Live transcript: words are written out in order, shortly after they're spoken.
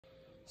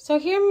So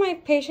here my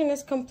patient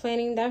is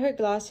complaining that her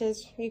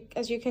glasses,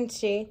 as you can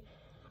see,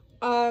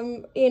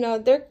 you know,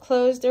 they're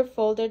closed, they're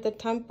folded, the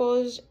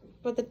temples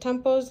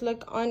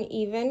look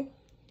uneven.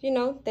 You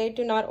know, they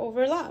do not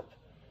overlap.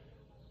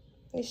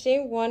 You see,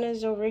 one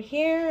is over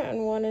here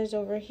and one is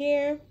over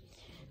here.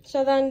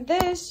 So then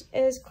this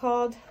is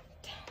called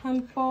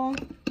temple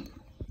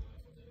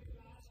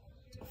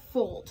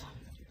fold.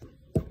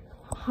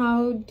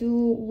 How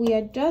do we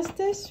adjust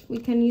this? We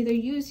can either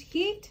use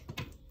heat,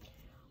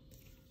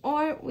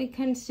 or we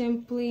can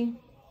simply,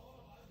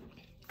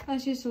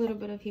 let's use a little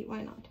bit of heat,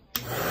 why not?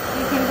 You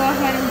can go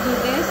ahead and do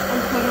this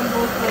and put them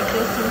both like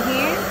this in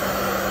here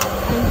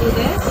and do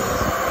this.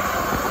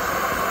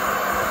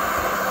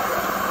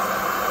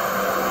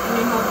 And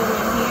then hold them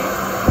in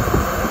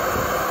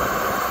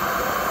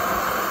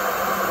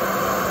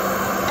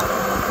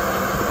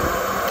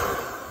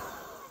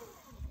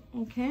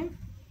here. Okay.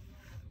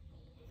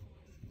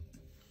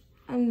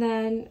 And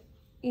then,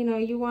 you know,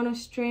 you want to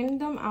straighten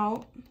them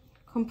out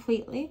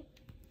completely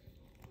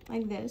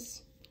like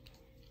this.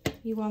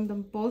 You want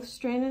them both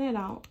straighten it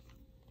out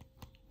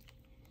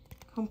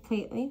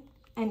completely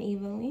and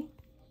evenly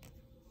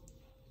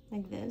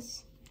like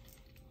this,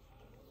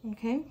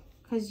 okay?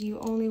 Because you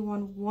only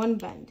want one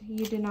bend,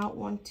 you do not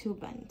want two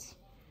bends,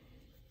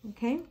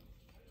 okay?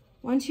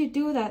 Once you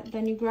do that,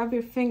 then you grab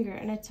your finger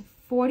and it's a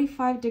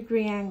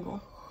 45-degree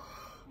angle,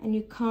 and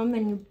you come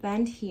and you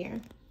bend here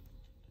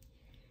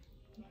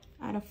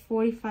at a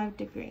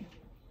 45-degree.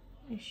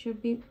 It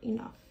should be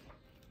enough.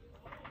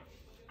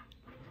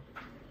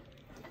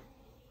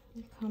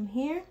 You come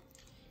here,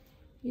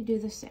 you do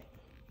the same.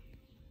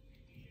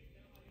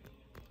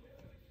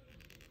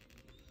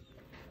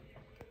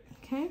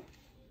 Okay?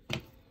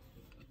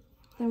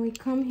 Then we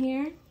come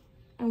here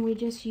and we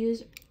just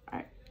use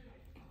our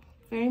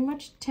very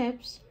much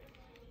tips,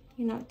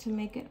 you know, to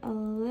make it a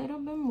little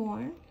bit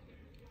more.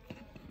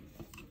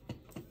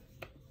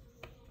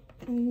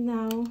 And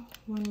now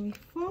when we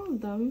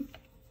fold them,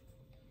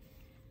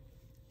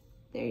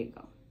 there you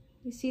go.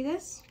 You see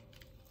this?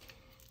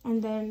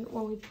 And then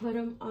when we put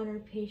them on our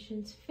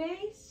patient's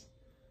face,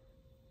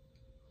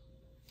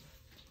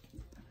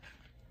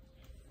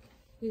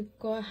 we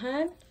go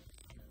ahead,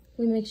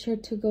 we make sure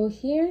to go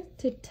here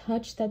to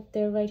touch that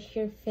they're right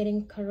here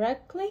fitting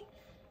correctly.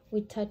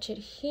 We touch it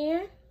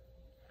here.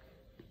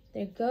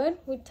 They're good.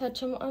 We touch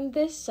them on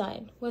this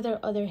side with our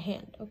other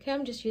hand. Okay,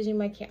 I'm just using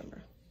my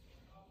camera.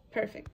 Perfect.